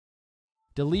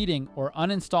Deleting or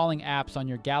uninstalling apps on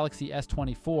your Galaxy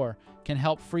S24 can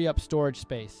help free up storage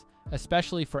space,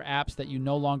 especially for apps that you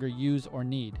no longer use or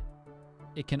need.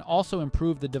 It can also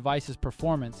improve the device's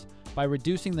performance by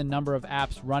reducing the number of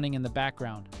apps running in the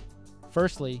background.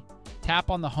 Firstly, tap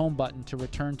on the Home button to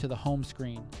return to the home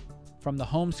screen. From the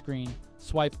home screen,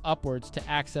 swipe upwards to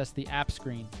access the app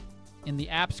screen. In the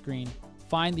app screen,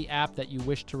 find the app that you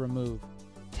wish to remove.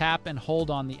 Tap and hold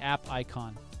on the app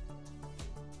icon.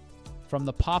 From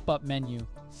the pop-up menu,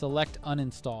 select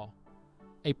Uninstall.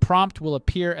 A prompt will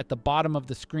appear at the bottom of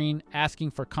the screen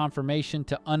asking for confirmation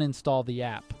to uninstall the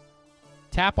app.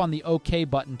 Tap on the OK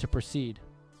button to proceed.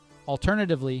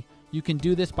 Alternatively, you can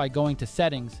do this by going to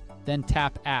Settings, then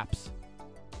tap Apps.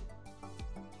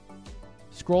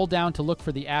 Scroll down to look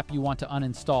for the app you want to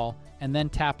uninstall, and then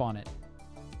tap on it.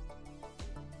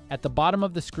 At the bottom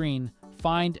of the screen,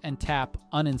 find and tap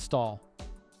Uninstall.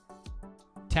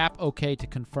 Tap OK to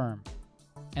confirm.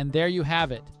 And there you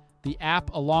have it. The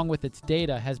app, along with its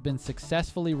data, has been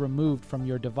successfully removed from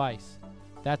your device.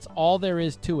 That's all there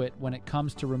is to it when it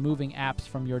comes to removing apps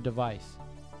from your device.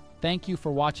 Thank you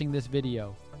for watching this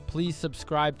video. Please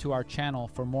subscribe to our channel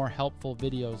for more helpful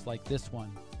videos like this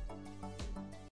one.